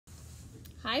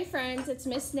Hi friends, it's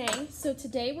Miss Nay. So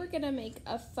today we're gonna make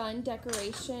a fun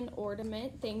decoration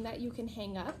ornament thing that you can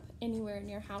hang up anywhere in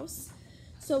your house.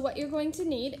 So what you're going to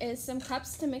need is some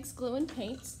cups to mix glue and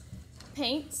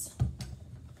paints,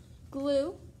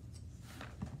 glue,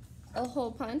 a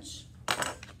hole punch,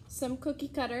 some cookie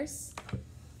cutters,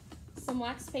 some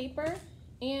wax paper,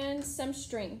 and some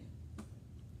string.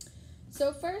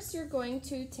 So first you're going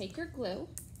to take your glue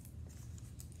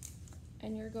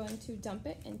and you're going to dump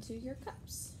it into your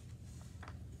cups.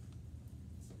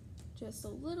 Just a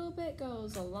little bit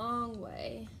goes a long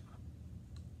way.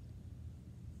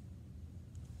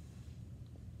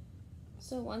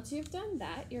 So once you've done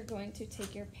that, you're going to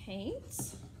take your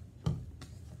paint.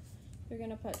 You're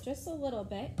gonna put just a little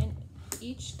bit in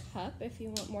each cup. If you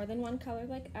want more than one color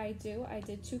like I do, I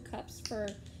did 2 cups for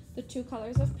the 2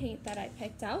 colors of paint that I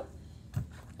picked out.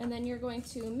 And then you're going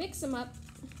to mix them up.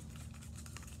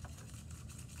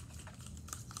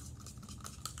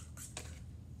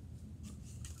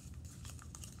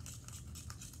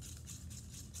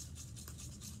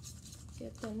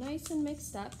 Get them nice and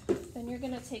mixed up. Then you're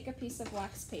going to take a piece of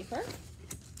wax paper.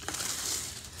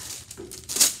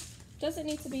 Doesn't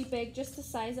need to be big, just the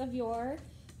size of your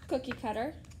cookie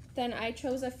cutter. Then I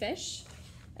chose a fish,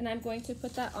 and I'm going to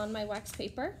put that on my wax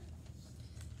paper.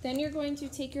 Then you're going to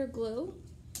take your glue,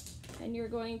 and you're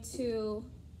going to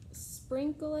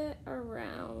sprinkle it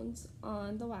around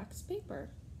on the wax paper.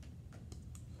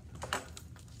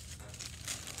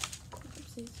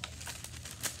 Oopsies.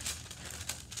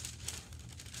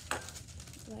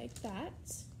 Like that.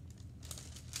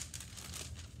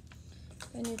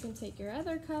 Then you can take your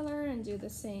other color and do the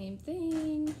same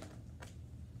thing.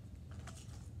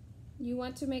 You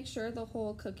want to make sure the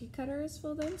whole cookie cutter is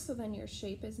filled in, so then your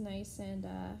shape is nice and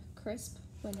crisp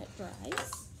when it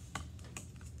dries.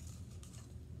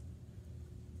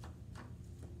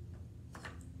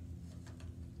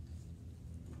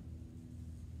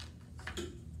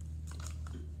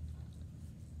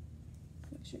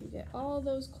 Make sure you get all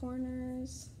those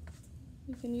corners.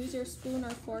 You can use your spoon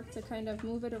or fork to kind of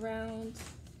move it around.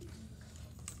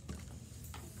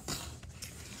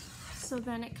 So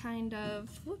then it kind of,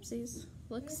 whoopsies,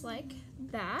 looks like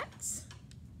that.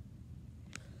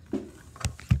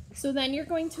 So then you're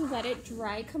going to let it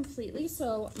dry completely.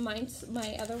 So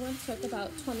my other one took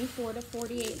about 24 to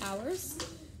 48 hours.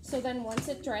 So then once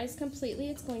it dries completely,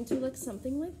 it's going to look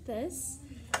something like this.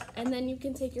 And then you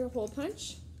can take your hole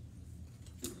punch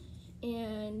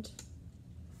and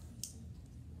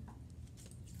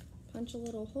punch a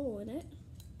little hole in it.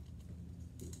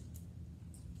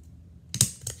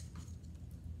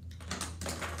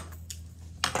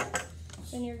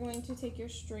 Then you're going to take your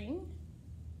string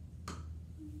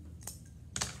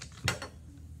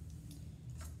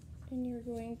and you're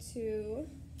going to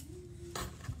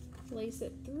lace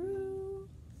it through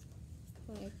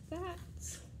like that.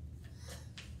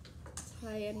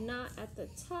 Tie a knot at the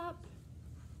top.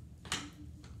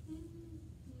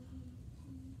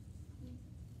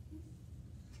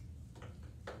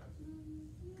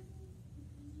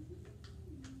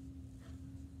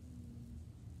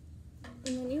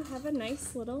 And then you have a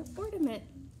nice little ornament.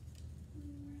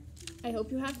 I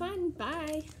hope you have fun.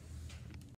 Bye.